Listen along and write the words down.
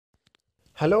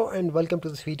Hello and welcome to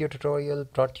this video tutorial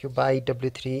brought to you by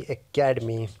W3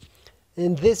 Academy.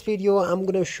 In this video I'm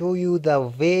going to show you the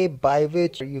way by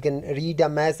which you can read a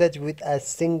message with a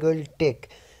single tick.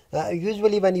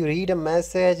 Usually when you read a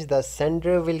message, the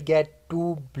sender will get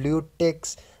two blue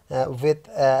ticks with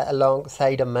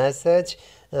alongside a message,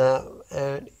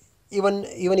 and even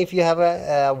if you have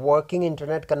a working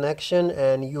internet connection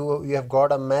and you have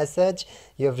got a message,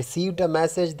 you have received a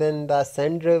message, then the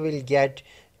sender will get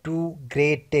two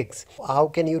gray ticks. How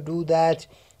can you do that?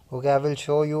 Okay, I will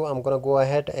show you. I'm gonna go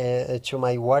ahead to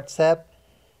my WhatsApp,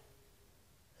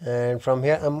 and from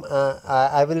here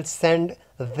I will send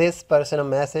this person a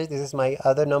message. This is my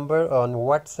other number on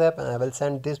WhatsApp, and I will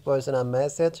send this person a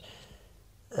message.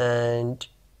 And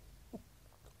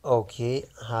okay,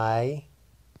 hi.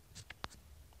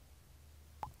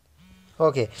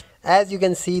 Okay, as you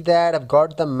can see that I've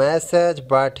got the message,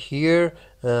 but here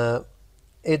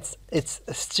it's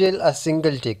still a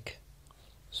single tick.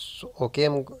 So okay,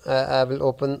 I will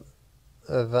open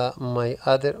my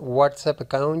other WhatsApp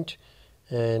account,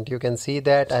 and you can see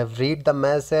that I've read the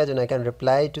message and I can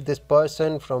reply to this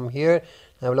person from here.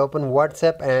 I will open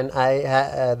WhatsApp, and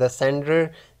the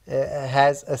sender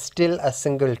has still a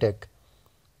single tick.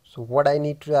 So what I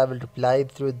need to, I will reply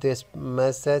through this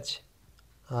message.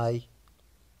 Hi.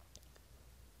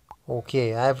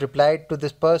 Okay, I have replied to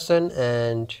this person,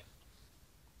 and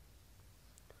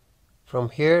from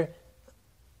here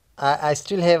I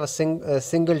still have a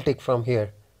single tick from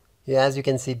here. Yeah, as you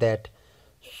can see that.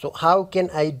 So how can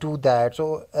I do that?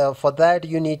 So for that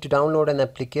you need to download an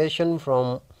application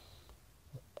from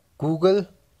Google.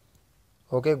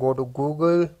 Okay, go to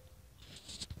Google,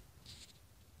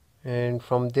 and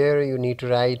from there you need to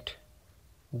write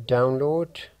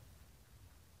download.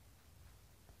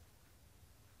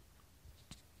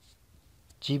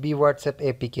 GB WhatsApp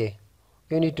APK.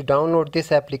 You need to download this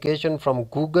application from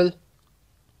Google.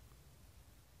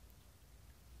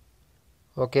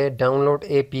 Okay, download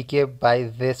APK by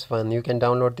this one. You can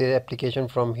download the application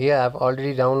from here. I've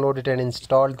already downloaded and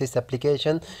installed this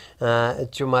application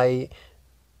to my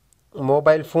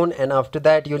mobile phone, and after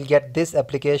that you'll get this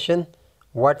application,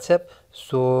 WhatsApp.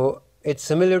 So it's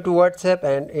similar to WhatsApp,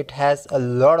 and it has a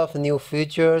lot of new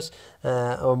features,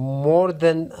 more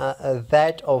than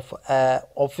that of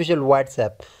official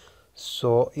WhatsApp.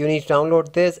 So you need to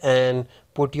download this and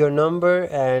put your number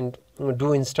and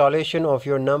do installation of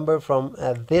your number from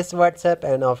this WhatsApp.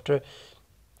 And after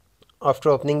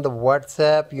opening the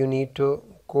WhatsApp, you need to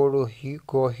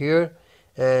go here,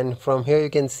 and from here you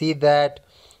can see that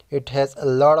it has a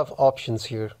lot of options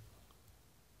here.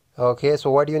 Okay, so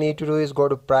what you need to do is go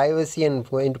to privacy, and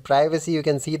into privacy you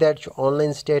can see that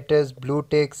online status, blue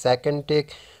tick, second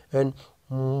tick, and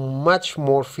much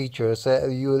more features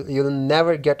you'll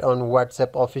never get on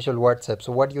WhatsApp, official WhatsApp.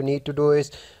 So what you need to do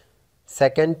is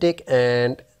second tick,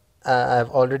 and I've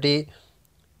already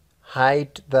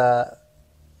hide the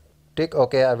tick.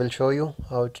 Okay, I will show you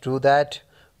how to do that.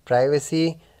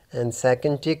 Privacy and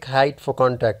second tick, hide for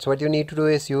contacts. What you need to do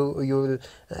is you will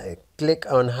click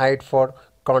on hide for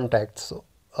contacts. So,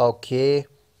 okay,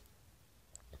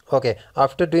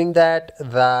 after doing that,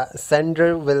 the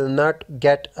sender will not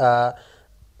get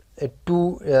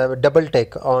two double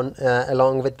tick on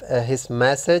along with his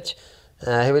message.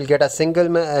 He will get a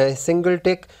single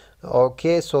tick.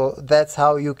 Okay, so that's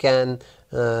how you can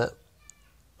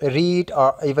read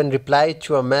or even reply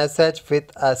to a message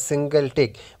with a single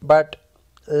tick. But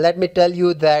let me tell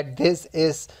you that this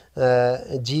is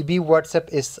GB WhatsApp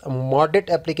is a modded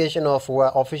application of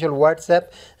official WhatsApp,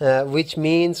 which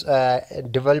means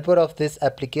developer of this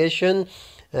application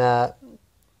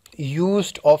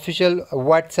used official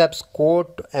WhatsApp's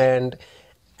code and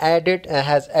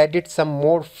has added some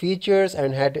more features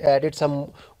and had added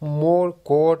some more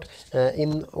code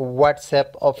in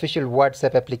WhatsApp, official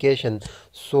WhatsApp application.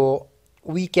 So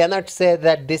we cannot say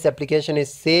that this application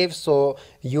is safe, so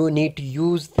you need to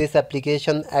use this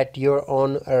application at your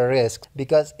own risk,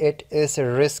 because it is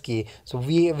risky. So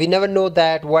we never know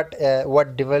that what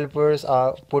developers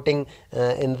are putting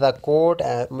in the code.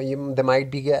 They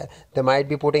might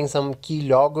be putting some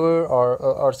keylogger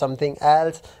or something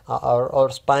else, or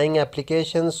spying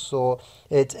applications. So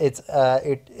it's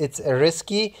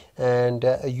risky, and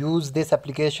use this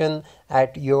application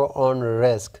at your own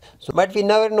risk. So but we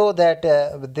never know that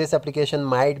this application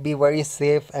might be very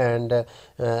safe and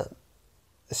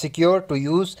secure to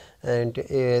use, and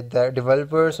the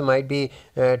developers might be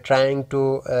trying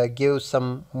to give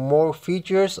some more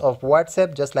features of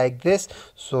WhatsApp just like this.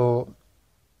 So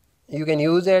you can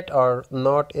use it or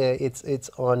not, it's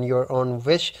on your own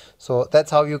wish. So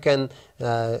that's how you can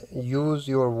use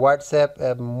your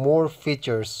WhatsApp more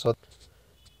features.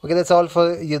 Okay, that's all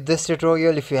for you this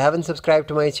tutorial. If you haven't subscribed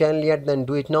to my channel yet, then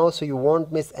do it now so you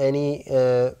won't miss any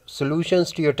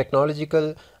solutions to your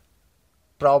technological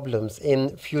problems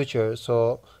in future.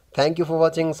 So thank you for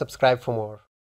watching. Subscribe for more.